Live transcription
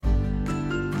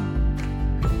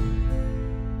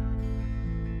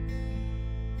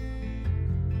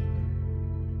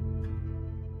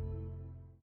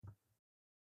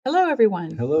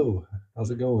everyone. Hello.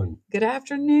 How's it going? Good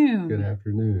afternoon. Good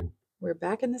afternoon. We're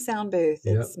back in the sound booth.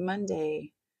 Yep. It's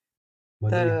Monday,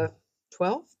 Monday. the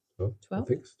 12th. Oh, I 12th?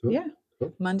 think it's 12. Yeah.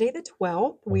 12 Monday the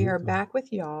 12th. We are 12th. back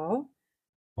with y'all.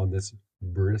 On this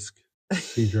brisk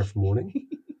Seadrift morning.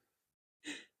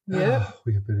 Yep.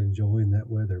 We have been enjoying that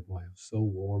weather. Boy, it was so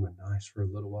warm and nice for a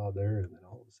little while there, and then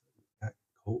all of a sudden it got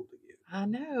cold again. I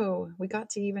know. We got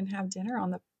to even have dinner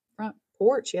on the front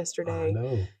porch yesterday. I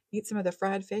know. Eat some of the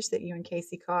fried fish that you and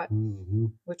Casey caught,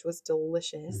 which was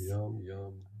delicious. Yum,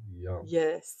 yum, yum.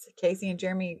 Yes. Casey and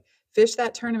Jeremy fished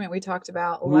that tournament we talked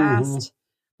about last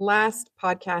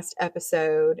podcast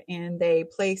episode, and they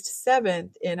placed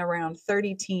 7th in around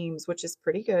 30 teams, which is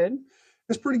pretty good.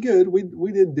 It's pretty good.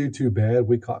 We didn't do too bad.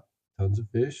 We caught tons of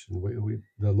fish, and we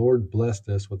the Lord blessed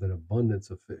us with an abundance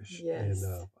of fish. Yes.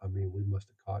 And I mean, we must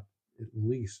have caught at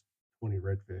least 20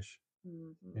 redfish,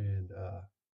 and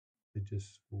they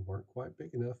just weren't quite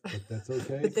big enough, but that's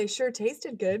okay. But they sure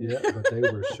tasted good. Yeah, but they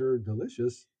were sure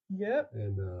delicious. Yep.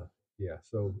 And yeah,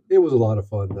 so it was a lot of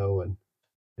fun though, and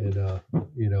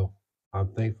you know, I'm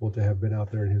thankful to have been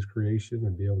out there in His creation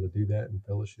and be able to do that in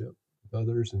fellowship with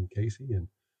others and Casey and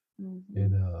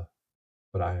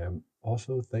but I am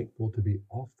also thankful to be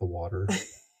off the water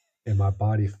and my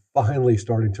body finally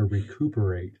starting to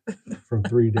recuperate from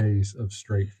 3 days of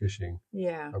straight fishing.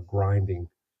 Yeah. Of grinding.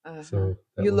 So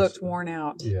you looked worn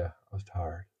out. Yeah, I was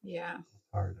tired. Yeah.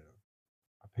 Tired.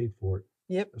 I paid for it.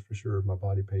 Yep. That's for sure. My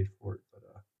body paid for it, but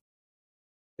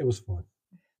it was fun.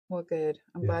 Well, good.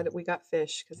 I'm glad that we got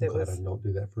fish because glad I don't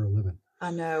do that for a living. I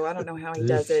know. I don't know how he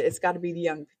does it. It's got to be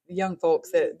the young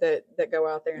folks that go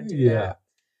out there and do that.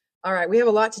 All right, we have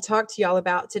a lot to talk to y'all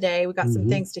about today. We got some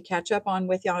things to catch up on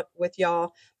with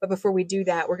y'all. But before we do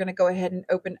that, we're going to go ahead and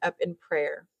open up in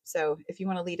prayer. So if you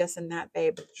want to lead us in that,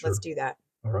 babe, let's do that.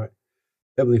 All right.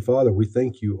 Heavenly Father, we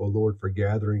thank you, O Lord, for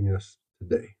gathering us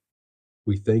today.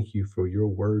 We thank you for your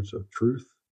words of truth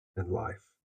and life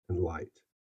and light.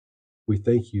 We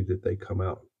thank you that they come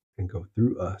out and go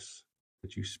through us,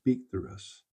 that you speak through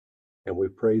us. And we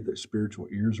pray that spiritual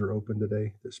ears are open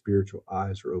today, that spiritual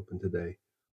eyes are open today.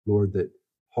 Lord, that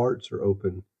hearts are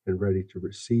open and ready to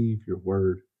receive your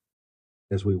word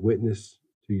as we witness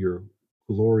to your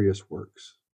glorious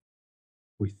works.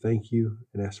 We thank you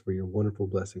and ask for your wonderful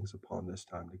blessings upon this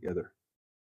time together.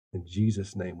 In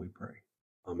Jesus' name we pray.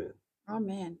 Amen.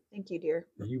 Amen. Thank you, dear.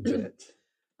 You bet.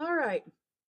 All right.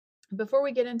 Before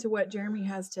we get into what Jeremy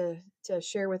has to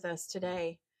share with us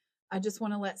today, I just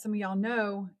want to let some of y'all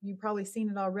know, you've probably seen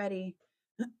it already,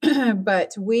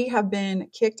 but we have been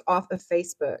kicked off of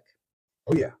Facebook.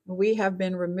 Oh, yeah. We have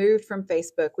been removed from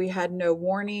Facebook. We had no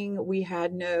warning. We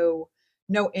had no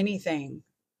anything.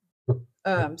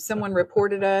 Someone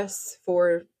reported us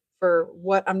for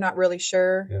what, I'm not really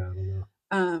sure. Yeah,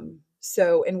 I don't know.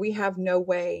 So, and we have no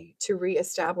way to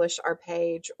reestablish our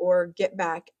page or get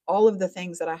back all of the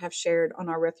things that I have shared on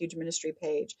our Refuge Ministry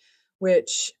page,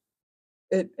 which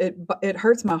it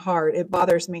hurts my heart. It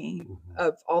bothers me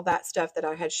of all that stuff that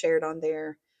I had shared on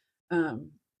there.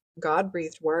 God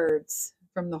breathed words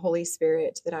from the Holy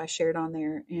Spirit that I shared on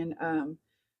there. And,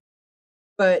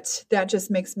 but that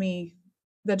just brings me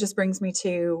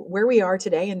to where we are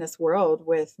today in this world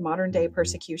with modern day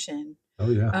persecution. Oh,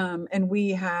 yeah. And we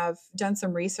have done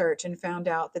some research and found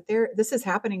out that this is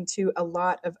happening to a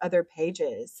lot of other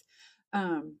pages.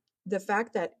 The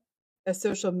fact that a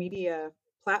social media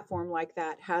platform like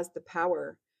that has the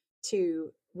power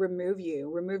to remove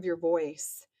your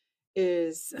voice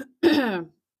is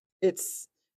it's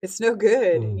no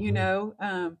good, you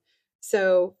know.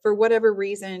 So for whatever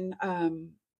reason,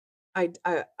 I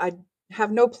have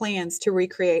no plans to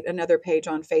recreate another page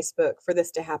on Facebook for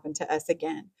this to happen to us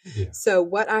again. Yeah. So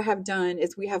what I have done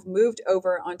is we have moved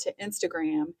over onto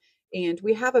Instagram, and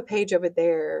we have a page over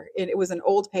there. And it was an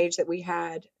old page that we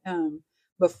had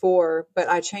before, but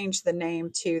I changed the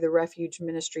name to the Refuge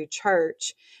Ministry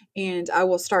Church, and I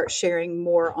will start sharing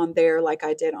more on there like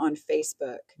I did on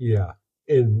Facebook. Yeah.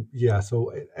 And yeah,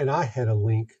 so, and I had a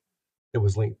link that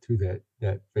was linked to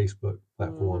that Facebook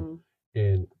platform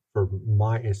and for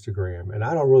my Instagram, and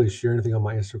I don't really share anything on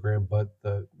my Instagram, but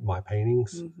my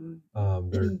paintings,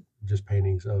 they're just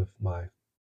paintings of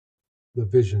the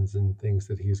visions and things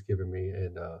that he's given me.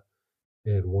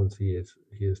 And ones he has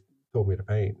told me to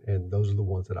paint. And those are the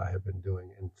ones that I have been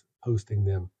doing and posting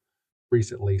them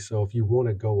recently. So if you want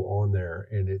to go on there,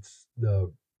 and it's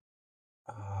the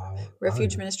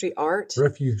Refuge Ministry Art.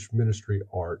 Refuge Ministry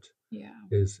Art. Yeah.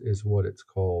 Is what it's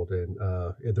called. And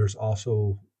there's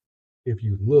also, if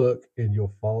you look and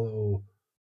you'll follow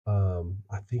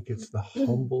I think it's the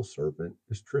humble servant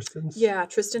is Tristan's. Yeah,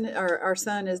 Tristan, our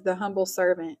son, is the humble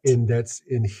servant. And that's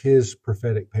in his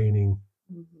prophetic painting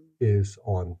is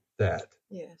on that.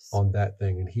 Yes. On that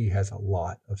thing. And he has a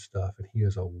lot of stuff, and he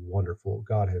is a wonderful,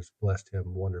 God has blessed him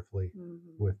wonderfully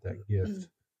with that gift.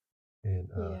 And,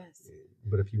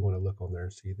 but if you want to look on there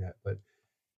and see that, but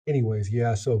anyways,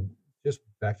 yeah. So just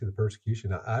back to the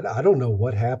persecution. I don't know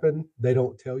what happened. They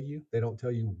don't tell you. They don't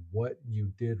tell you what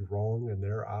you did wrong in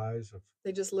their eyes.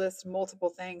 They just list multiple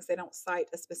things. They don't cite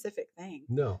a specific thing.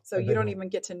 No. So you don't even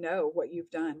get to know what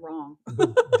you've done wrong.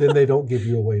 But then they don't give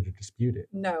you a way to dispute it.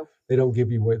 No. They don't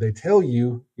give you a way. They tell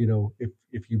you,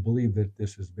 if you believe that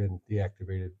this has been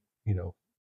deactivated,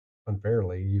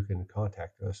 unfairly, you can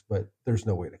contact us, but there's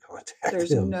no way to contact There's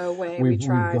them. no way. We've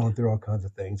tried. gone through all kinds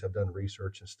of things. I've done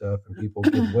research and stuff, and people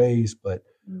give ways, but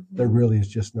there really is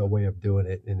just no way of doing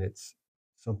it. And it's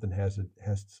something has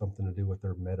something to do with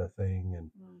their meta thing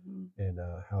and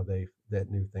how that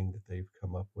new thing that they've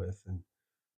come up with. And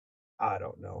I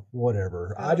don't know,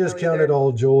 whatever. I just count it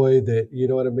all joy that, you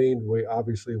know what I mean?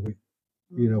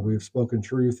 We've spoken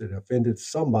truth and offended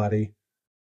somebody.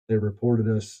 They reported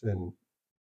us, and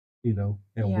we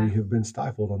have been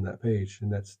stifled on that page,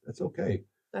 and that's okay.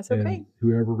 That's okay. And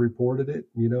whoever reported it,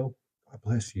 I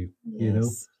bless you.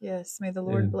 Yes, yes. May the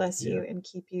Lord bless you and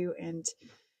keep you,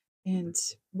 and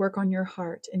work on your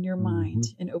heart and your mind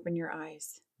and open your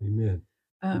eyes. Amen.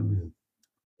 Amen.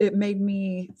 It made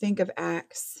me think of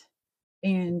Acts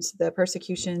and the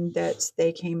persecution that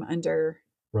they came under.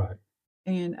 Right.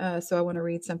 And so I want to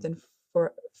read something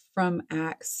from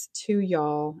Acts to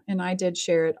y'all. And I did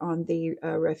share it on the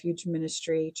Refuge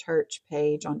Ministry Church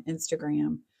page on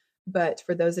Instagram. But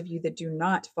for those of you that do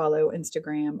not follow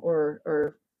Instagram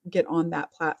or get on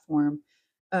that platform,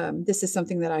 this is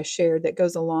something that I shared that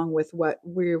goes along with what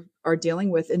we are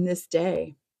dealing with in this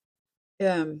day.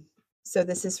 So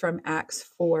this is from Acts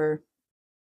 4.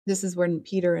 This is when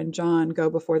Peter and John go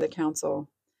before the council.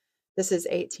 This is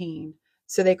 18.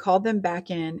 So they called them back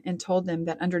in and told them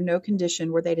that under no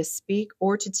condition were they to speak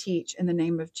or to teach in the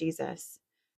name of Jesus.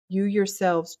 You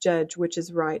yourselves judge which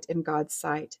is right in God's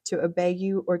sight, to obey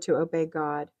you or to obey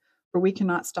God, for we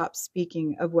cannot stop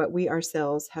speaking of what we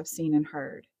ourselves have seen and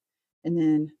heard. And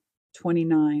then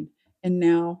 29. And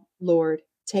now, Lord,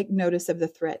 take notice of the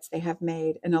threats they have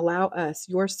made and allow us,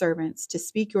 your servants, to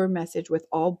speak your message with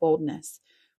all boldness.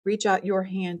 Reach out your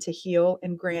hand to heal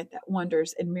and grant that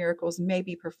wonders and miracles may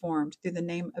be performed through the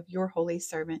name of your holy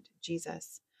servant,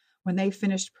 Jesus. When they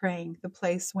finished praying, the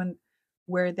place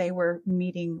where they were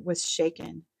meeting was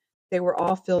shaken. They were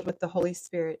all filled with the Holy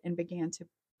Spirit and began to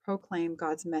proclaim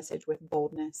God's message with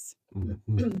boldness.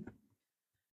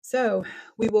 So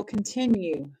we will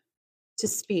continue to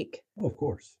speak. Oh, of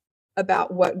course.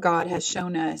 About what God has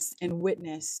shown us and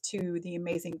witness to the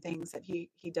amazing things that he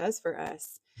does for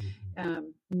us.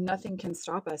 Nothing can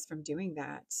stop us from doing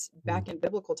that. Back in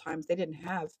biblical times, they didn't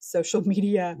have social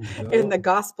media, and the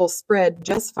gospel spread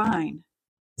just fine.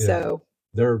 Yeah. So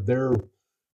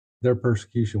their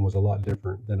persecution was a lot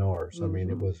different than ours. I mean,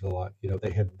 it was a lot,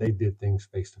 they did things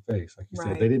face to face. Like you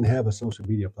said, they didn't have a social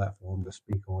media platform to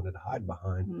speak on and hide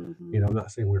behind. I'm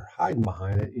not saying we're hiding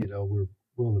behind it. We're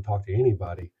willing to talk to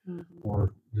anybody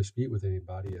or dispute with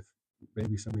anybody. If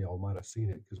maybe some of y'all might have seen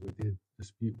it, because we did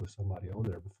dispute with somebody on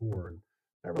there before, and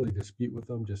not really dispute with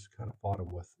them, just kind of fought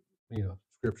them with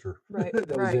scripture. Right.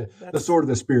 That was it. The sword of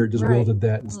the Spirit, just wielded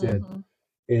that instead.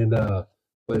 And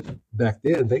but back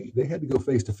then they had to go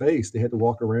face to face. They had to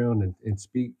walk around and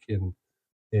speak, and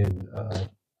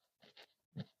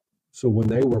so when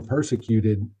they were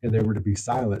persecuted and they were to be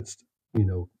silenced,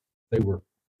 they were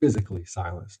physically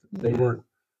silenced. They weren't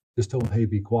just told, hey,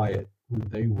 be quiet.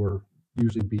 They were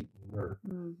usually beaten, or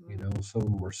some of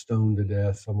them were stoned to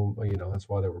death. Some of them, that's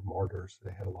why they were martyrs.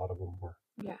 They had a lot of them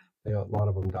a lot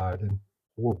of them died in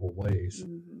horrible ways,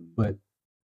 but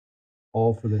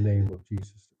all for the name of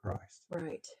Jesus Christ.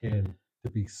 Right. And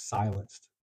to be silenced,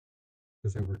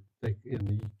 because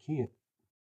you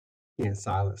can't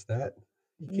silence that.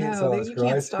 You can't silence Christ.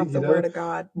 Can't stop the word of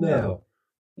God. No.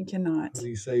 You cannot. When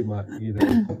you say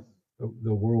the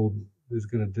world is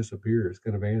going to disappear, it's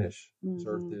going to vanish. This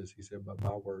earth is, he said, but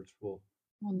my words will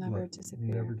never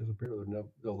disappear. Never disappear.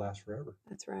 They'll last forever.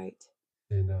 That's right.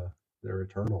 And they're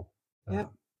eternal.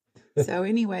 Yep. So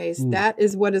anyways, that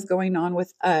is what is going on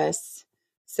with us.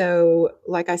 So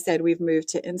like I said, we've moved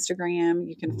to Instagram.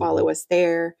 You can follow us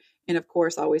there. And of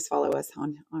course, always follow us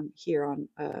on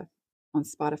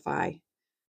Spotify.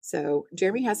 So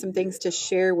Jeremy has some things to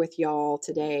share with y'all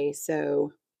today.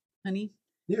 So, honey,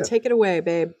 take it away,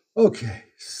 babe. Okay.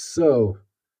 So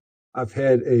I've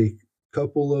had a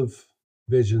couple of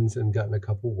visions and gotten a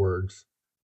couple words.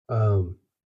 Um,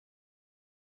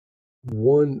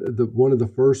 one of the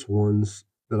first ones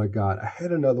that I got, I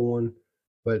had another one,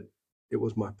 but it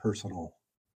was my personal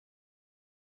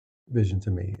vision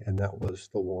to me, and that was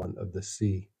the one of the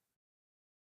sea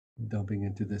dumping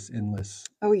into this endless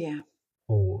Oh yeah.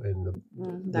 hole, and the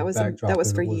backdrop that was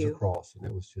of for it was a you. cross, and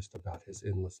it was just about his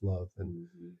endless love,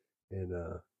 Mm-hmm. and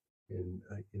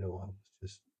you know, I was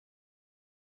just,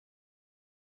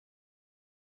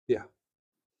 yeah.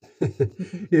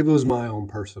 It was my own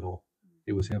personal.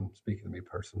 It was him speaking to me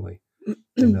personally,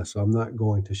 and so I'm not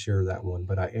going to share that one,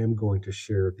 but I am going to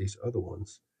share these other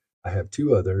ones. I have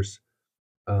two others.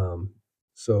 Um,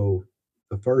 so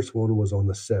the first one was on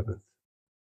the 7th,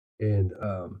 and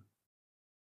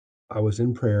I was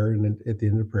in prayer, and at the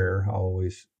end of prayer, I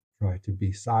always try to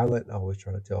be silent. I always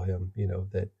try to tell him,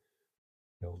 that,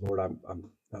 Lord,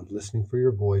 I'm listening for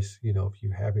your voice. If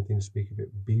you have anything to speak, if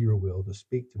it be your will to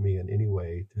speak to me in any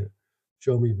way, to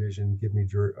show me vision, give me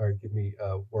or give me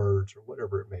words or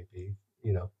whatever it may be.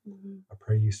 Mm-hmm. I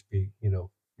pray you speak.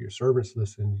 Your servants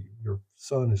listen. Your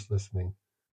son is listening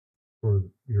for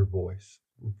your voice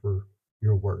and for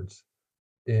your words.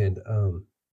 And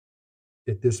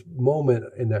at this moment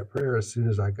in that prayer, as soon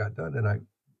as I got done, and I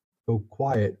go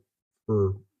quiet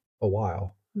for a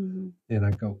while, Mm-hmm. and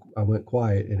I went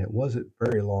quiet, and it wasn't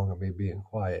very long of me being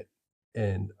quiet,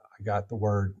 and I got the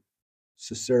word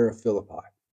Caesarea Philippi.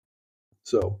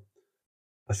 So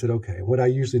I said, okay. What I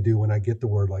usually do when I get the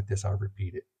word like this, I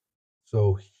repeat it.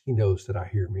 So he knows that I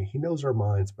hear me. He knows our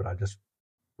minds, but I just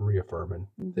reaffirming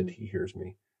that Mm-hmm. he hears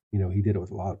me. He did it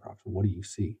with a lot of prophets. What do you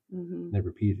see? Mm-hmm. And they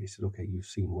repeated. He said, okay, you've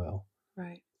seen well.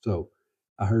 Right. So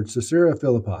I heard Caesarea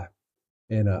Philippi,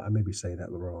 and I may be saying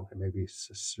that wrong. It may be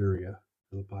Caesarea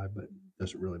Philippi, but it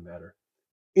doesn't really matter.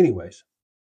 Anyways,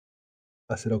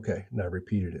 I said, okay, and I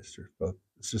repeated it,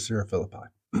 Caesarea Philippi.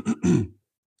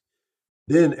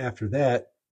 Then after that,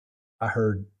 I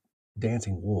heard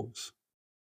Dancing Wolves,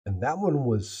 and that one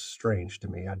was strange to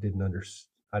me. I didn't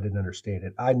understand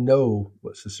it. I know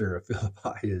what Caesarea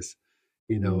Philippi is.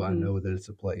 I Mm-hmm. know that it's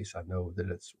a place. I know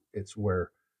that it's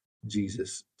where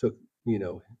Jesus took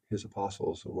his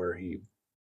apostles, and where he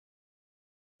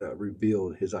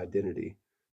revealed his identity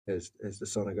as the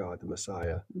Son of God, the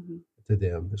Messiah, Mm-hmm. to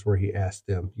them. That's where he asked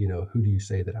them, who do you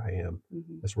say that I am?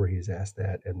 Mm-hmm. That's where he's asked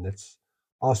that, and that's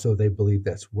also, they believe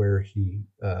that's where he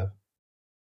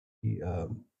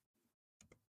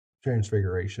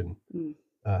transfiguration Mm.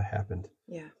 happened,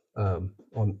 Yeah.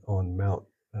 on Mount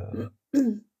uh,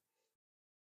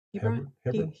 Hebron.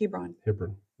 Hebron. Hebron.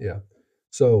 Hebron. Yeah.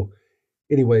 So,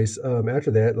 anyways,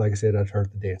 after that, like I said, I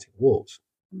heard the Dancing Wolves.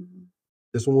 Mm-hmm.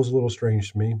 This one was a little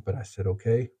strange to me, but I said,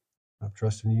 okay, I'm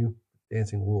trusting you.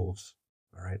 Dancing Wolves.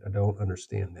 All right. I don't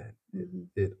understand that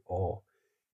Mm-hmm. at all.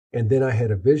 And then I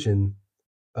had a vision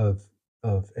of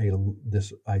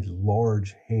a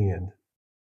large hand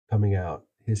coming out.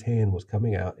 His hand was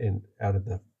coming out and out of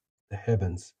the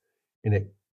heavens, and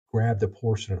it grabbed a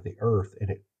portion of the earth, and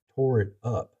it tore it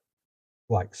up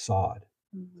like sod.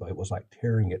 Mm-hmm. So it was like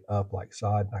tearing it up like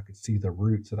sod, and I could see the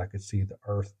roots, and I could see the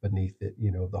earth beneath it,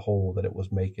 the hole that it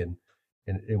was making,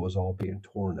 and it was all being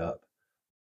torn up.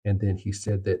 And then he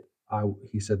said that I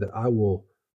will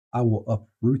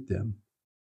uproot them,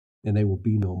 and they will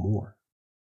be no more.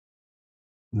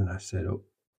 And then I said, oh,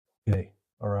 okay,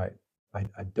 all right.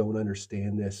 I don't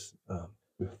understand this.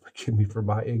 Forgive me for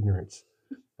my ignorance,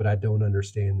 but I don't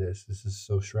understand this. This is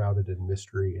so shrouded in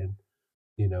mystery, and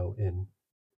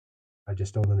I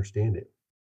just don't understand it.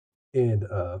 And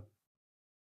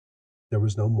there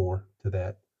was no more to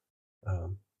that.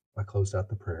 I closed out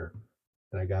the prayer,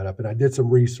 and I got up and I did some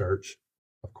research.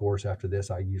 Of course, after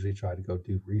this, I usually try to go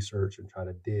do research and try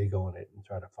to dig on it and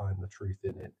try to find the truth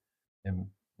in it and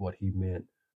what he meant.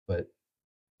 But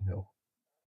you know,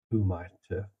 who am I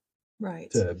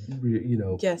Right.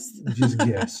 Yes. just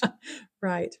guess?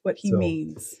 Right. What he So,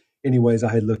 means. anyways,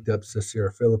 I had looked up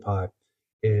Caesarea Philippi,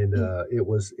 and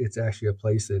it's actually a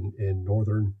place in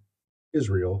northern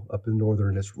Israel, up in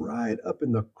northern. It's right up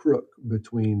in the crook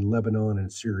between Lebanon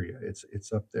and Syria. It's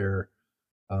up there,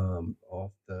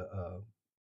 off the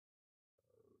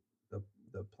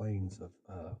the plains of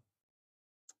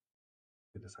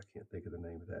goodness, I can't think of the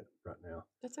name of that right now.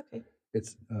 That's okay.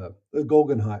 It's the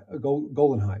Golan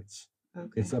Heights.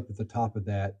 Okay. It's up at the top of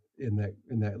that in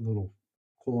that little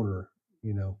corner,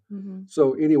 Mm-hmm.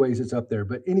 So, anyways, it's up there.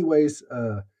 But anyways,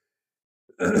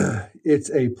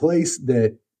 it's a place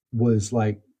that was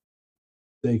like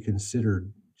they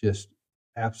considered just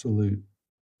absolute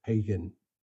pagan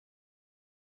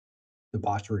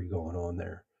debauchery going on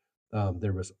there.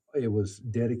 It was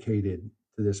dedicated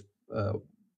to this uh,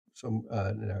 some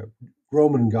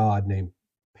Roman god named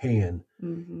Pan,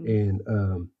 Hmm.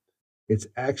 and it's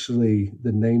actually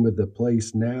the name of the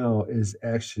place now is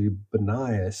actually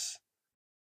Benias,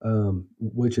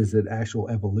 which is an actual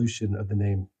evolution of the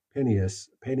name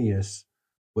Peneus,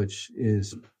 which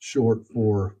is short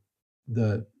for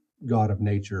the god of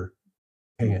nature,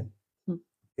 Pan.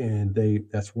 And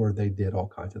that's where they did all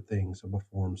kinds of things and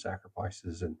performed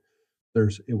sacrifices. And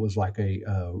it was like a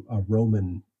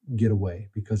Roman getaway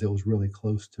because it was really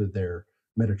close to their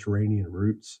Mediterranean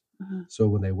roots. Uh-huh. So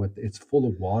when they went, it's full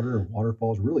of water and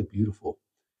waterfalls, really beautiful.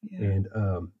 Yeah. And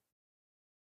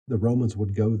the Romans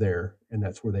would go there, and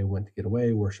that's where they went to get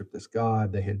away, worship this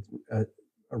god. They had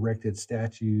erected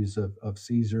statues of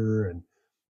Caesar and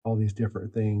all these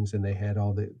different things, and they had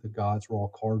all the gods were all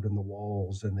carved in the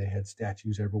walls, and they had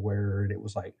statues everywhere, and it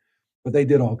was like, but they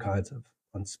did all kinds of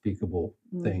unspeakable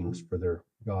things for their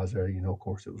gods there. Of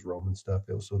course, it was Roman stuff.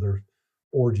 So there's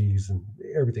orgies and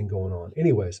everything going on.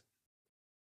 Anyways,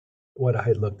 what I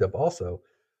had looked up also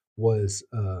was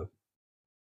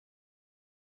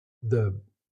the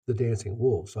dancing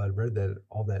wolves. So I read that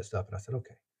all that stuff, and I said,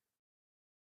 okay.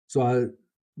 So I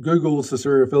Googled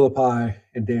Caesarea Philippi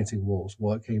and dancing wolves.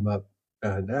 Well, it came up,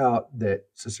 found out that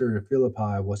Caesarea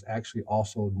Philippi was actually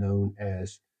also known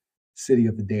as City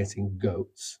of the Dancing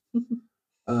Goats.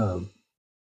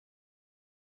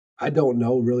 I don't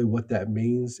know really what that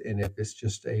means, and if it's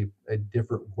just a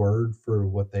different word for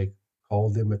what they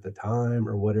called them at the time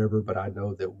or whatever, but I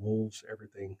know that wolves,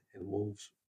 everything in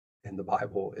wolves in the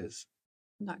Bible is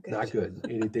Not good. not good.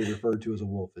 Anything referred to as a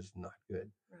wolf is not good.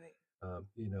 Right.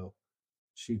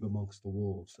 Sheep amongst the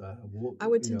wolves. I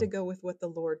would tend to go with what the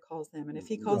Lord calls them. And if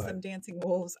he calls them dancing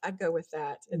wolves, I'd go with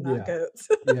that and not goats.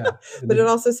 Yeah. But it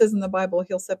also says in the Bible,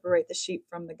 he'll separate the sheep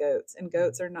from the goats. And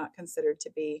goats are not considered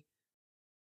to be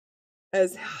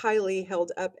as highly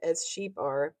held up as sheep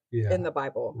are in the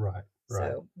Bible. Right.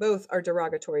 So both are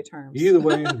derogatory terms. Either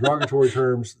way, derogatory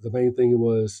terms. The main thing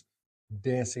was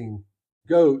dancing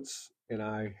goats, and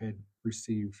I had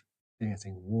received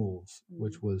dancing wolves,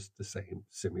 which was the same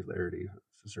similarity,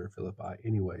 Caesarea Philippi.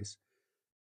 Anyways,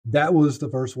 that was the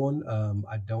first one.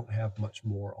 I don't have much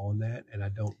more on that, and I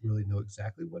don't really know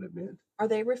exactly what it meant. Are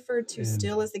they referred to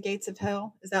still as the gates of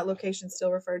hell? Is that location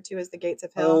still referred to as the gates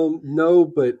of hell? No,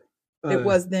 but it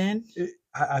was then.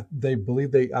 I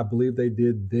believe they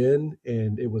did then,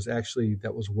 and it was actually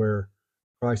that was where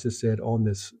Christ has said on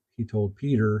this. He told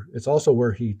Peter. It's also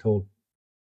where he told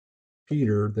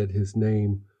Peter that his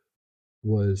name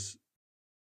was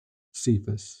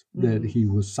Cephas, that he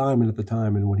was Simon at the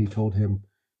time, and when he told him,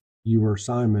 "You were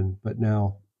Simon, but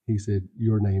now," he said,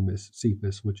 "Your name is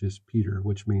Cephas," which is Peter,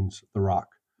 which means the rock.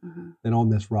 And on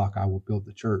this rock I will build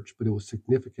the church. But it was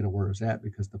significant of where it's at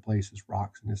because the place is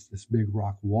rocks, and it's this big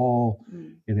rock wall,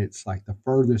 and it's like the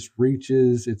furthest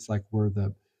reaches. It's like where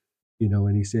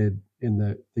and he said, "And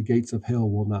the gates of hell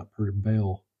will not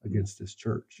prevail against this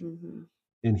church."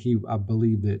 And I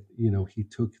believe that he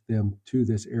took them to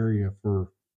this area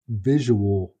for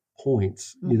visual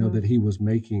points, that he was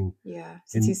making. Yeah,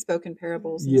 since he spoke in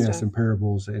parables. And yes, stuff. and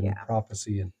parables and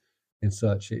prophecy and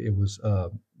such. It was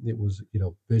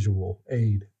visual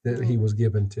aid that he was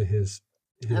given to his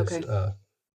that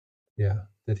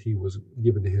he was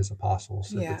given to his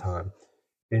apostles at the time.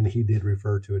 And he did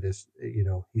refer to it as,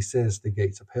 he says the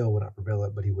gates of hell would not prevail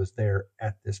it, but he was there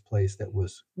at this place that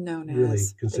was known really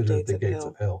as considered the gates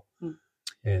of hell.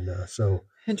 And so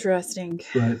interesting.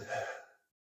 But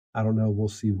I don't know. We'll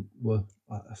see. We'll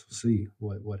see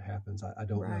what happens. I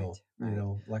don't know.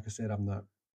 Right. Like I said, I'm not.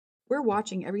 We're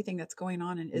watching everything that's going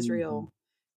on in Israel.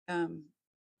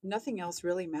 Nothing else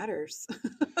really matters.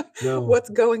 No.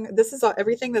 This is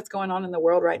everything that's going on in the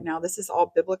world right now. This is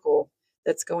all biblical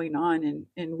that's going on,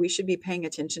 and we should be paying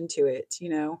attention to it.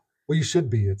 Well, you should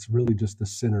be. It's really just the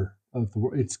center of the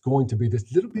world. It's going to be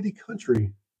this little bitty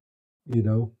country.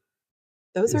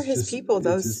 Those are his people.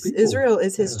 Israel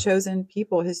is his chosen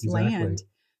people, his land.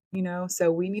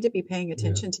 So we need to be paying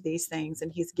attention to these things,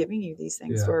 and he's giving you these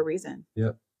things for a reason.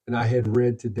 Yep. And I had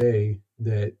read today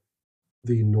that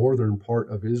the northern part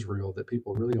of Israel that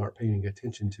people really aren't paying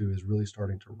attention to is really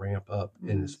starting to ramp up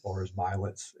in as far as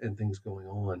violence and things going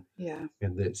on. Yeah.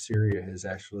 And that Syria has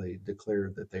actually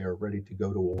declared that they are ready to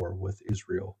go to war with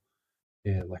Israel.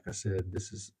 And like I said,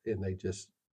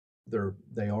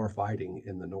 they are fighting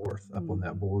in the north up on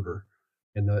that border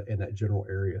in that general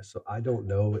area. So I don't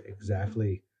know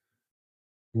exactly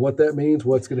what that means,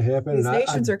 what's going to happen. These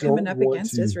nations are coming up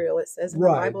against Israel. It says in the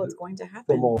Bible it's going to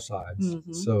happen. From all sides.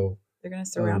 So they're going to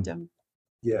surround them.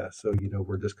 Yeah. So,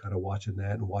 we're just kind of watching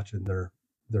that and watching they're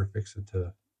fixing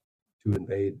to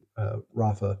invade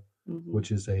Rafah,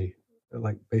 which is a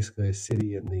like basically a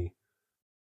city in the,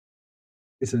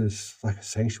 it's like a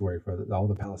sanctuary for all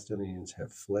the Palestinians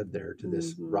have fled there to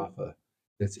this Rafah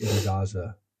that's in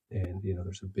Gaza. And,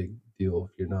 there's a big deal.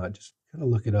 If you're not, just kind of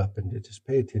look it up and just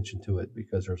pay attention to it,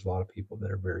 because there's a lot of people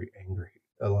that are very angry.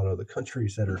 A lot of the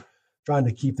countries that are trying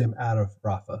to keep them out of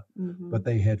Rafah. But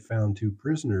they had found two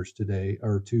prisoners today,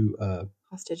 or two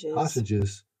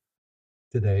hostages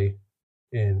today,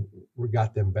 and we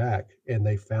got them back, and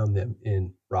they found them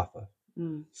in Rafah.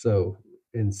 So,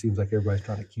 and it seems like everybody's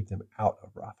trying to keep them out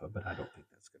of Rafah, but I don't think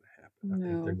that's going to happen. I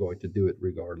think they're going to do it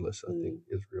regardless. I think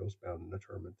Israel's bound and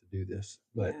determined to do this.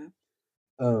 But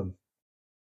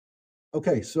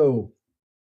okay, so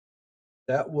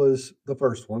that was the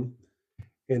first one.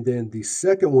 And then the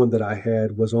second one that I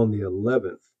had was on the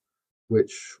 11th,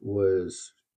 which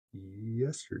was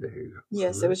yesterday.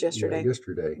 Yes, correct? It was yesterday. Yeah,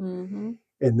 yesterday.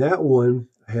 And that one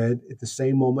had, at the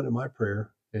same moment in my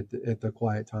prayer, at the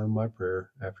quiet time of my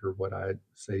prayer, after what I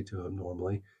say to him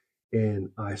normally,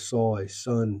 and I saw a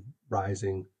sun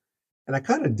rising, and I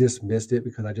kind of dismissed it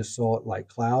because I just saw it like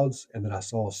clouds, and then I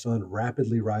saw a sun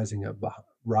rapidly rising up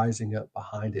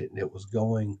behind it, and it was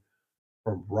going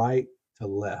from right to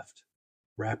left,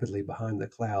 rapidly behind the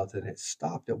clouds, and it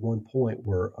stopped at one point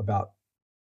where about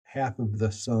half of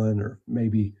the sun, or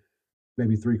maybe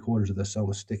 3/4 of the sun,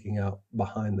 was sticking out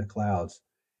behind the clouds.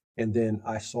 And then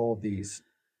I saw this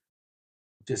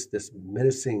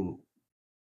menacing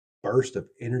burst of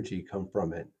energy come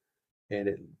from it. And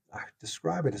I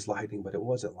describe it as lightning, but it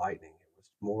wasn't lightning. It was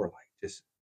more like just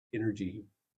energy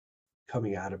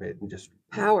coming out of it, and just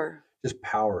power.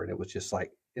 And it was just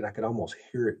like, and I could almost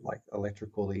hear it like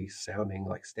electrically sounding,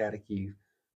 like staticky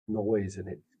noise. And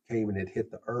it came and it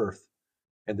hit the earth,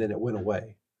 and then it went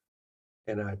away.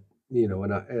 And I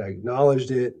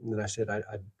acknowledged it. And then I said, I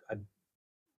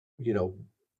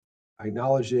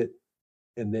acknowledged it.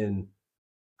 And then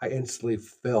I instantly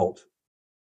felt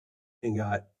and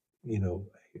got,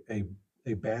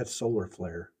 a bad solar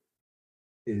flare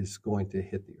is going to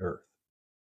hit the earth.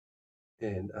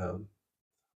 And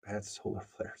bad solar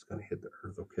flare is going to hit the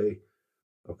earth. Okay.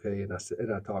 And I said,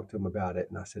 and I talked to him about it,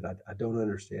 and I said, I don't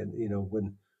understand,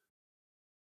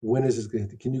 when is this going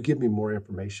to, can you give me more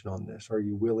information on this? Are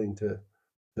you willing to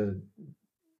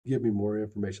give me more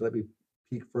information? Let me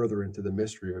peek further into the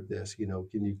mystery of this. Can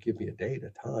you give me a date,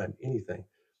 a time, anything?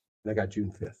 And I got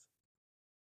June 5th.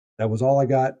 That was all I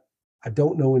got. I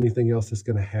don't know anything else that's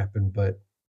going to happen, but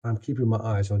I'm keeping my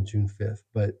eyes on June 5th.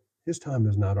 But his time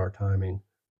is not our timing.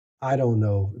 I don't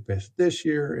know if it's this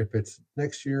year, if it's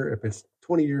next year, if it's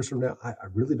 20 years from now. I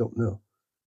really don't know.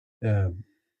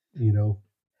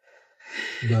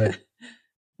 But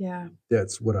yeah,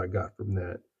 that's what I got from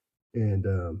that.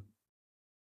 And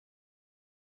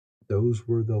those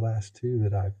were the last two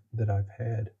that I've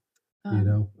had.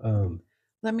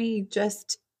 Let me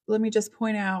just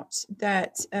point out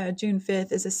that June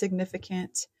 5th is a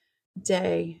significant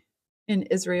day in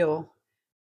Israel.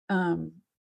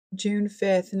 June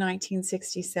 5th,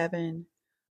 1967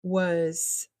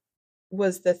 was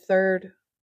the third.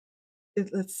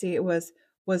 Let's see, it was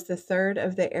the third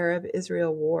of the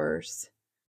Arab-Israel wars.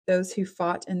 Those who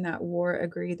fought in that war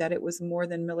agree that it was more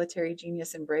than military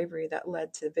genius and bravery that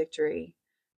led to victory.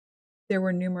 There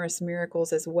were numerous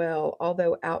miracles as well.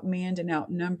 Although outmanned and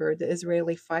outnumbered, the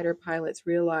Israeli fighter pilots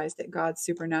realized that God's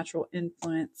supernatural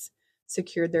influence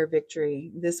secured their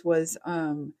victory. This was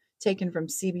taken from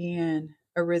CBN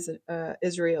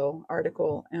Israel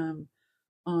article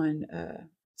on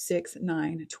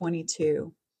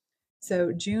 6/9/22.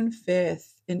 So June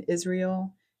 5th in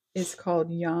Israel is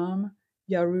called Yom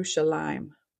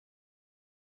Yerushalayim.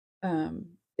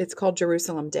 It's called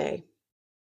Jerusalem Day.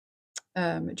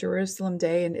 Jerusalem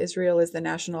Day in Israel is the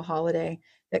national holiday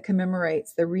that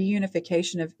commemorates the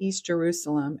reunification of East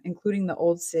Jerusalem, including the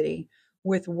Old City,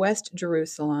 with West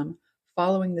Jerusalem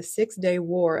following the Six-Day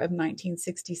War of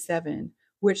 1967,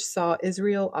 which saw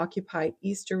Israel occupy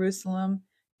East Jerusalem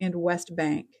and West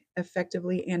Bank,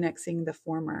 effectively annexing the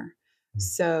former.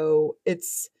 So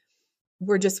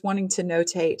we're just wanting to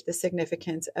notate the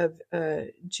significance of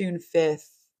June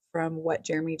 5th from what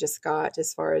Jeremy just got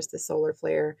as far as the solar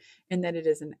flare, and that it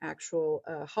is an actual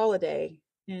holiday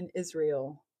in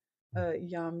Israel,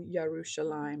 Yom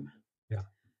Yerushalayim. Yeah.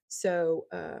 So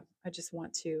I just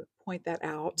want to point that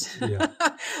out. Yeah.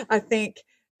 I think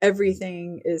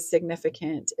everything is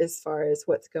significant as far as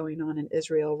what's going on in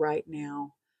Israel right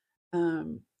now.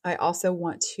 I also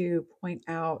want to point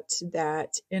out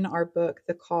that in our book,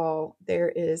 The Call, there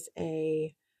is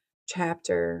a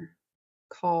chapter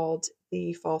called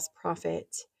The False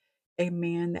Prophet, a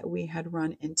man that we had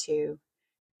run into.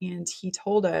 And he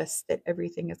told us that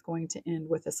everything is going to end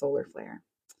with a solar flare.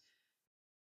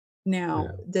 Now,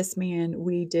 Yeah. this man,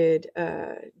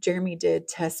 Jeremy did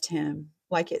test him,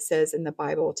 like it says in the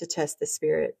Bible, to test the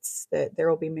spirits, that there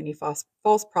will be many false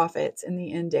prophets in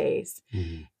the end days.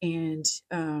 Mhm.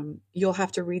 And you'll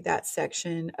have to read that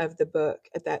section of the book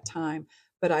at that time.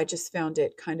 But I just found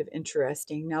it kind of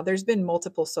interesting. Now, there's been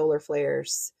multiple solar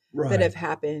flares that have Right.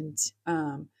 happened,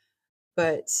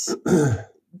 but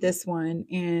this one,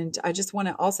 and I just want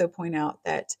to also point out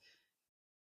that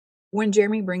when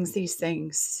Jeremy brings these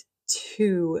things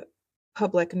to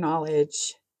public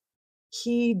knowledge,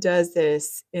 he does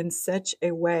this in such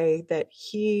a way that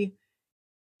he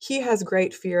has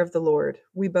great fear of the Lord.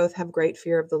 We both have great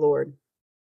fear of the Lord.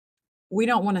 We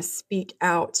don't want to speak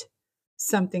out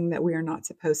something that we are not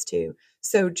supposed to.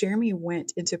 So Jeremy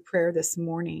went into prayer this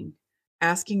morning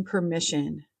asking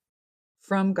permission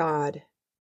from God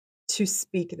to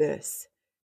speak this,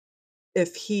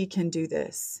 if he can do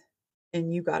this.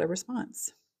 And you got a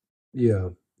response. Yeah,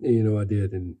 I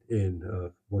did, and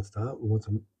once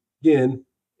again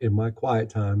in my quiet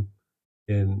time,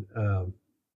 and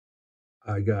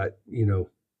I got,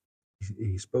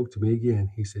 he spoke to me again.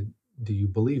 He said, "Do you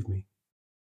believe me?"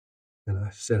 And I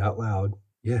said out loud,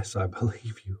 "Yes, I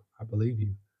believe you. I believe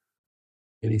you."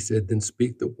 And he said, "Then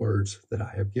speak the words that I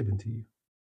have given to you."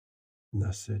 And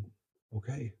I said,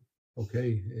 "Okay,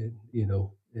 okay,"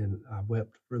 and I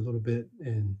wept for a little bit,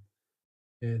 and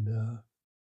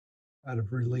out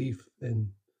of relief,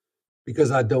 and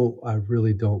because I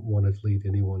really don't want to lead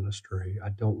anyone astray. I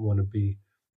don't want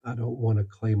to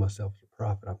claim myself as a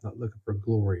prophet. I'm not looking for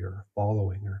glory or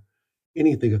following or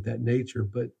anything of that nature,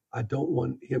 but I don't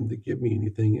want him to give me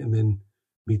anything and then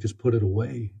me just put it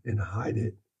away and hide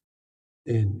it.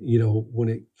 And, when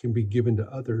it can be given to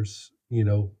others,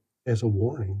 as a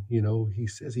warning, he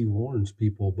says he warns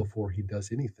people before he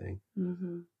does anything.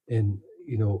 Mm-hmm. And,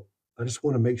 I just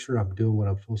want to make sure I'm doing what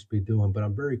I'm supposed to be doing, but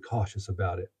I'm very cautious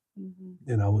about it.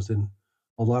 Mm-hmm. And I was in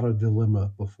a lot of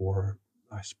dilemma before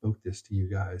I spoke this to you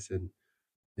guys, and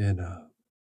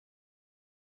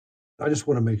I just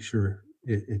want to make sure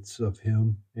it's of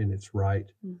him and it's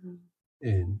right, Mm-hmm.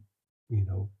 and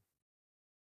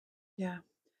Yeah.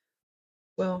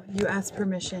 Well, you asked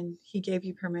permission. He gave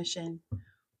you permission.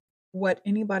 What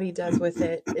anybody does with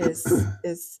it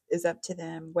is up to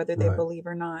them, whether they right, believe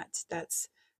or not.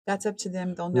 That's up to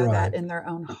them. They'll know that right. in their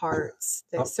own hearts.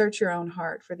 That Uh, search your own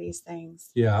heart for these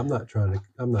things. yeah, I'm not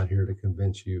here to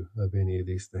convince you of any of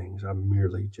these things. I'm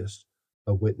merely just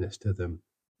a witness to them,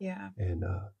 Yeah. and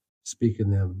speaking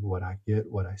them what I get,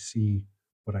 what I see,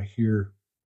 what I hear,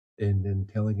 and then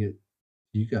telling it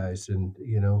to you guys, and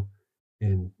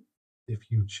and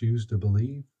if you choose to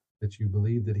believe that, you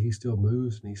believe that he still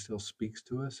moves and he still speaks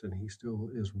to us and he still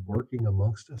is working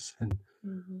amongst us, and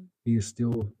Mm-hmm. he is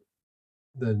still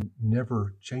the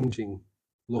never changing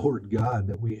Lord God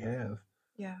that we have,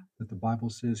 Yeah. that the Bible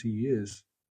says he is,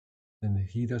 and that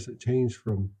he doesn't change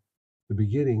from the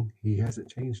beginning. He hasn't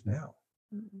changed now,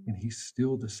 Mm-hmm. and he's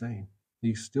still the same.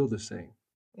 He's still the same.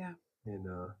 Yeah. And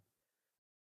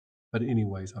but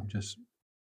anyways, I'm just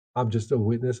a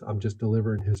witness. I'm just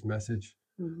delivering his message.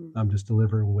 Mm-hmm. I'm just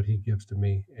delivering what he gives to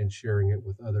me and sharing it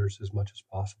with others as much as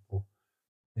possible.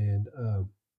 And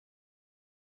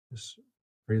just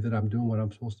pray that I'm doing what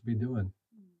I'm supposed to be doing.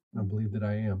 I believe that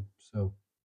I am. So,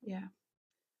 Yeah.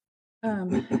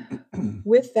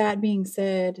 With that being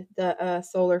said, the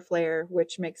solar flare,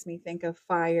 which makes me think of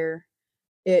fire,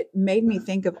 it made me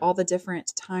think of all the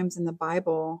different times in the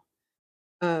Bible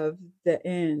of the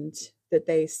end that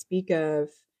they speak of,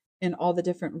 and all the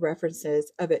different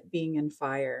references of it being in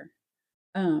fire.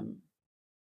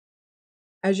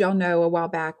 As y'all know, a while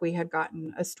back we had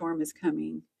gotten a storm is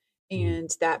coming, and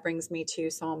that brings me to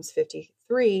Psalms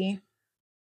 53,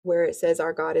 where it says,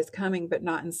 "Our God is coming, but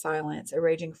not in silence. A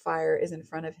raging fire is in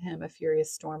front of him, a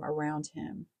furious storm around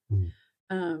him."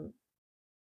 Um,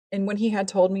 and when he had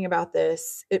told me about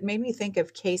this, it made me think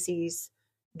of Casey's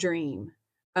dream.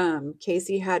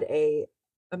 Casey had a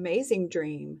amazing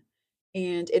dream,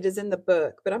 and it is in the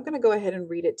book, but I'm going to go ahead and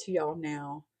read it to y'all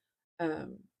now,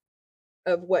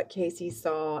 of what Casey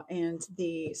saw and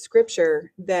the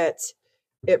scripture that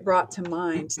it brought to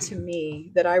mind to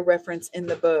me that I reference in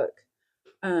the book.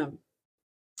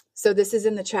 So this is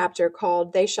in the chapter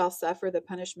called "They Shall Suffer the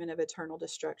Punishment of Eternal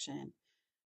Destruction."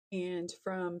 And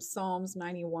from Psalms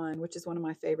 91, which is one of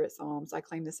my favorite Psalms. I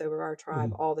claim this over our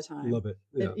tribe all the time. Love it.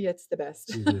 Yeah. It's the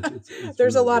best. It's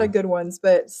There's really a lot good. of good ones,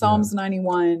 but Psalms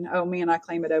 91, oh man, I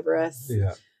claim it over us.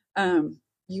 Yeah.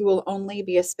 You will only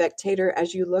be a spectator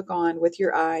as you look on with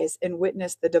your eyes and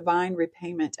witness the divine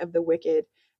repayment of the wicked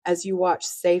as you watch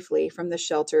safely from the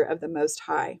shelter of the Most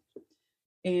High.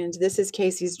 And this is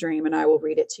Casey's dream, and I will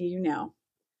read it to you now.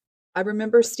 I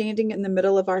remember standing in the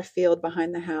middle of our field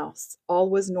behind the house. All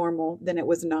was normal, then it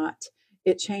was not.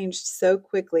 It changed so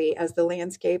quickly as the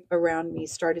landscape around me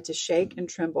started to shake and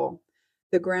tremble.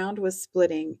 The ground was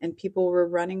splitting, and people were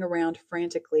running around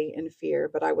frantically in fear,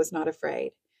 but I was not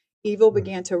afraid. Evil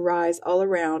began to rise all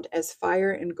around as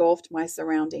fire engulfed my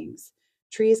surroundings.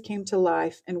 Trees came to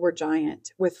life and were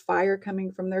giant, with fire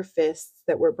coming from their fists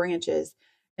that were branches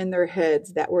and their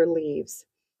heads that were leaves.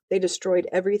 They destroyed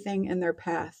everything in their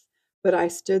path, but I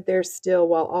stood there still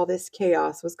while all this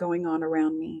chaos was going on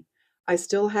around me. I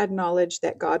still had knowledge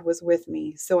that God was with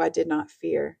me, so I did not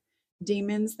fear.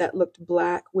 Demons that looked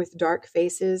black with dark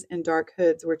faces and dark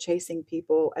hoods were chasing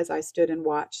people as I stood and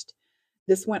watched.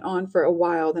 This went on for a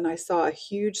while, then I saw a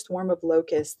huge swarm of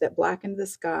locusts that blackened the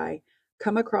sky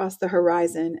come across the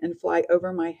horizon and fly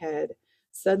over my head.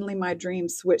 Suddenly my dream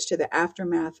switched to the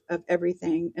aftermath of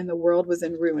everything, and the world was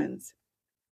in ruins.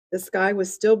 The sky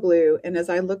was still blue, and as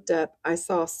I looked up, I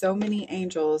saw so many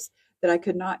angels that I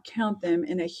could not count them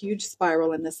in a huge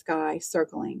spiral in the sky,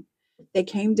 circling. They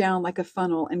came down like a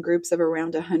funnel in groups of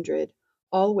around 100,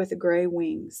 all with gray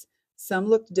wings. Some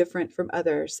looked different from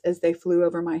others as they flew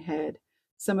over my head.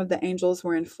 Some of the angels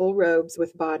were in full robes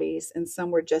with bodies, and some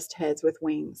were just heads with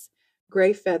wings.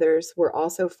 Gray feathers were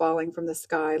also falling from the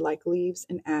sky like leaves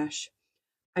and ash.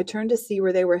 I turned to see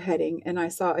where they were heading, and I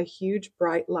saw a huge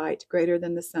bright light greater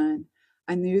than the sun.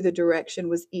 I knew the direction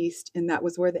was east, and that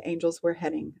was where the angels were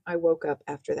heading. I woke up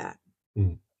after that.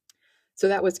 Mm. So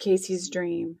that was Casey's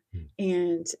dream.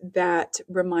 And that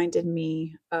reminded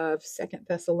me of Second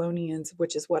Thessalonians,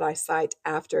 which is what I cite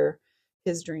after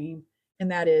his dream. And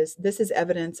that is, this is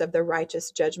evidence of the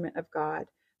righteous judgment of God,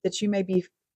 that you may be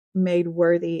made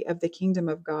worthy of the kingdom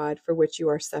of God for which you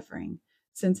are suffering.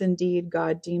 Since indeed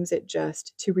God deems it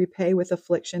just to repay with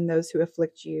affliction those who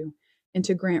afflict you, and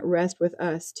to grant rest with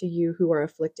us to you who are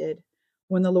afflicted.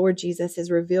 When the Lord Jesus is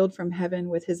revealed from heaven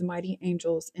with his mighty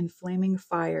angels in flaming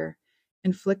fire,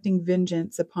 inflicting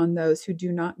vengeance upon those who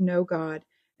do not know God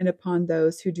and upon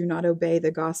those who do not obey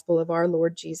the gospel of our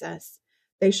Lord Jesus.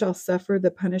 They shall suffer the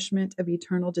punishment of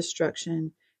eternal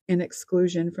destruction and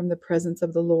exclusion from the presence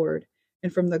of the Lord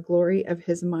and from the glory of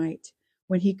his might,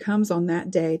 when he comes on that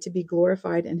day to be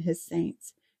glorified in his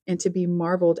saints and to be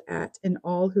marveled at in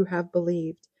all who have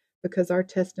believed, because our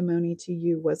testimony to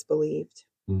you was believed.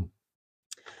 Mm.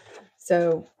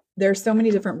 So there's so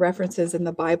many different references in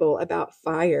the Bible about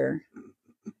fire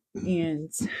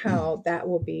and how that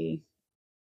will be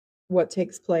what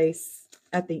takes place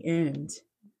at the end.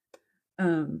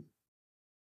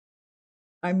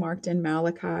 I marked in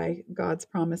Malachi God's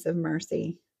promise of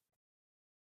mercy.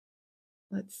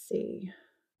 Let's see.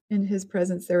 In his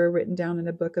presence, they were written down in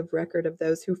a book of record of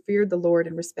those who feared the Lord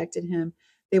and respected him.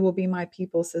 They will be my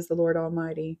people, says the Lord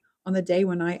Almighty. On the day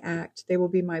when I act, they will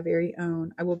be my very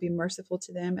own. I will be merciful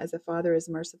to them as a father is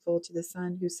merciful to the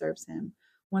son who serves him.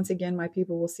 Once again, my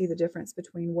people will see the difference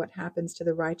between what happens to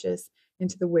the righteous and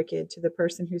to the wicked, to the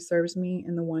person who serves me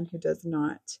and the one who does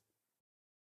not.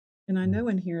 And I know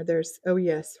in here there's, oh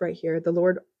yes, right here, the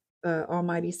Lord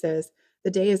Almighty says,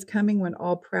 the day is coming when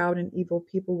all proud and evil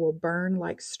people will burn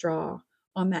like straw.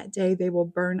 On that day they will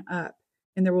burn up,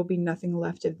 and there will be nothing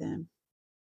left of them.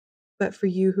 But for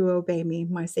you who obey me,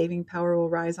 my saving power will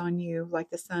rise on you like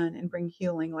the sun and bring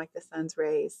healing like the sun's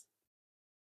rays.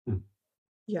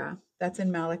 Yeah, that's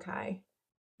in Malachi.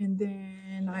 And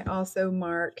then I also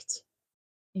marked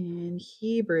in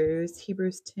Hebrews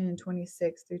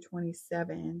 10:26 through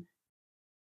 27.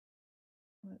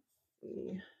 Let's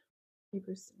see.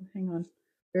 Hebrews, hang on.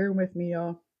 Bear with me,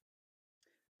 y'all.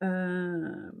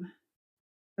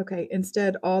 Okay,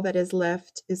 instead, all that is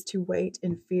left is to wait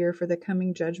in fear for the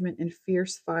coming judgment and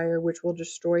fierce fire, which will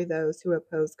destroy those who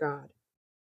oppose God.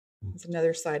 It's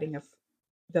another citing of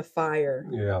the fire.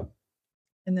 Yeah.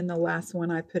 And then the last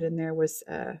one I put in there was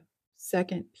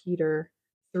 2 Peter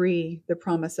 3, the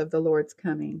promise of the Lord's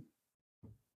coming.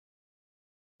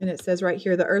 And it says right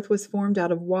here, the earth was formed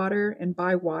out of water and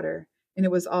by water, and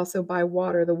it was also by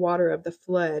water, the water of the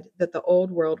flood, that the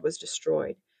old world was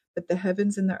destroyed. But the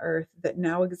heavens and the earth that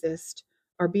now exist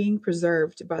are being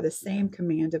preserved by the same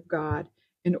command of God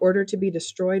in order to be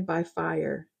destroyed by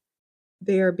fire.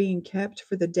 They are being kept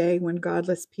for the day when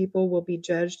godless people will be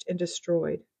judged and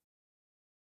destroyed.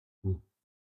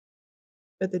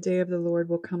 But the day of the Lord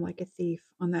will come like a thief.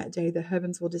 On that day, the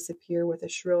heavens will disappear with a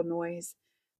shrill noise.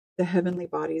 The heavenly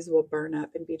bodies will burn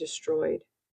up and be destroyed,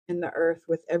 and the earth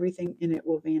with everything in it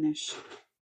will vanish.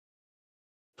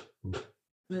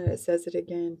 And it says it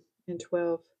again in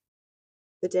 12.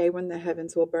 the day when the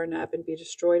heavens will burn up and be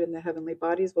destroyed and the heavenly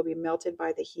bodies will be melted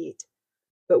by the heat.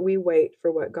 But we wait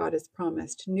for what God has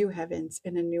promised, new heavens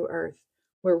and a new earth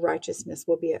where righteousness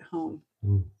will be at home.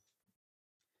 Mm.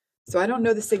 So I don't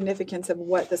know the significance of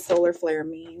what the solar flare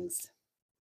means.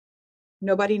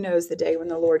 Nobody knows the day when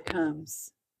the Lord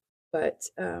comes, but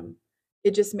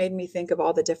it just made me think of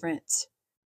all the different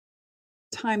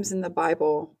times in the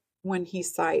Bible when he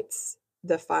cites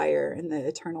the fire and the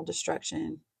eternal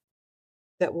destruction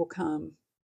that will come.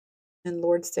 And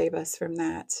Lord, save us from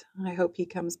that. I hope he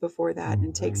comes before that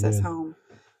and takes us home,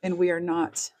 and we are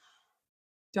not,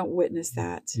 don't witness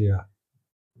that. Yeah.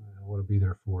 I want to be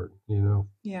there for it,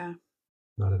 Yeah.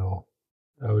 Not at all.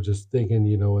 I was just thinking,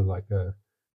 like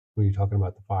when you're talking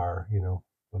about the fire,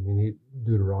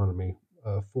 Deuteronomy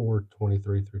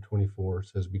 4:23-24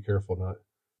 says, be careful not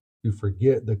to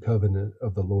forget the covenant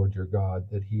of the Lord your God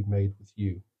that he made with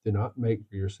you. Do not make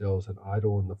for yourselves an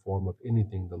idol in the form of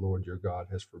anything the Lord your God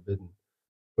has forbidden.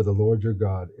 For the Lord your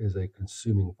God is a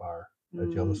consuming fire, a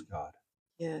jealous God.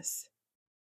 Yes.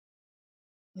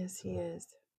 Yes, he is.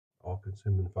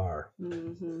 All-consuming fire.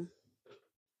 Mm-hmm.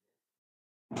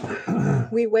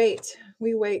 We wait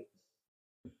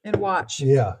and watch.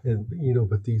 Yeah, and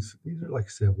but these are, like I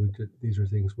said, these are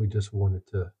things we just wanted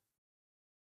to.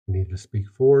 We need to speak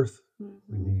forth. Mm-hmm.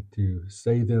 We need to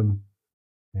say them,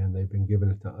 and they've been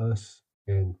given it to us,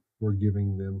 and we're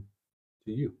giving them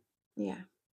to you. Yeah.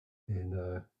 And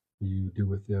you do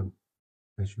with them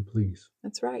as you please.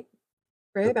 That's right.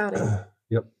 Pray about it.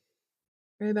 Yep.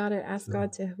 Pray about it. Ask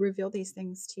God to reveal these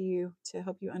things to you to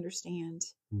help you understand.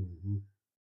 Mm-hmm.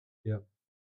 Yep.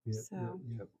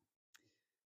 Yep.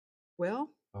 Well.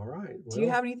 All right. Do you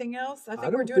have anything else? I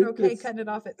think we're doing okay cutting it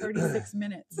off at 36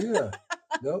 minutes. Yeah.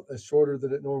 No, that's shorter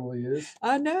than it normally is.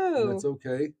 I know. That's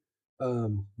okay.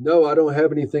 No, I don't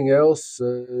have anything else.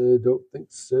 Don't think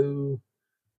so.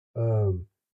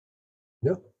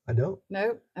 No, I don't.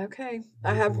 Nope. Okay.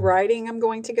 I have writing I'm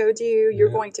going to go do. You're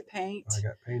going to paint. I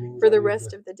got painting for the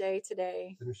rest of the day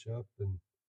today. Finish up and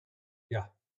yeah.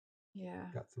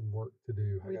 Got some work to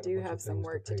do. We do have some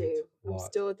work to do. I'm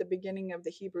still at the beginning of the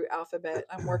Hebrew alphabet.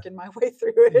 I'm working my way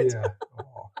through it. Yeah.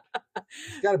 Oh.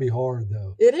 It's got to be hard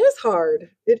though. It is hard.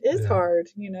 It is hard.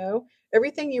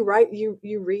 Everything you write, you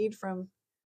read from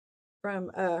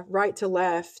right to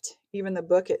left. Even the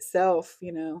book itself,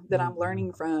 that I'm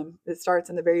learning from. It starts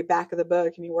in the very back of the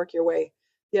book, and you work your way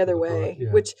the other way,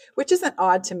 which isn't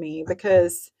odd to me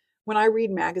because when I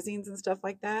read magazines and stuff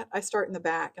like that, I start in the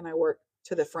back and I work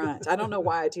to the front. I don't know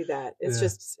why I do that.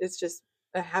 It's just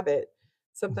a habit,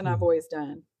 something I've always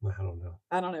done. I don't know.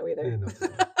 I don't know either.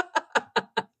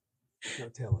 No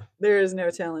telling. There is no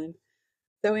telling.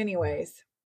 So anyways,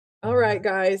 all right,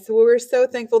 guys. So we're so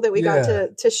thankful that we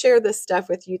got to share this stuff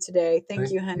with you today.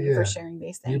 Thank you, honey, for sharing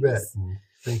these things. You bet. And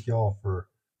thank y'all for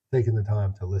taking the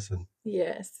time to listen.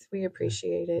 Yes, we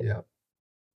appreciate it. Yeah.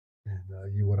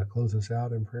 And you want to close us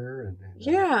out in prayer?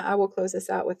 I will close us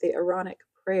out with the Aaronic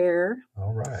prayer.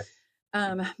 All right.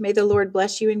 May the Lord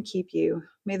bless you and keep you.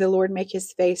 May the Lord make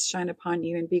his face shine upon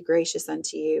you and be gracious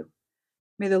unto you.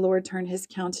 May the Lord turn his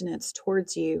countenance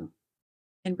towards you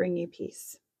and bring you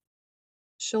peace.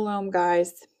 Shalom,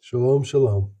 guys. Shalom,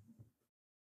 shalom.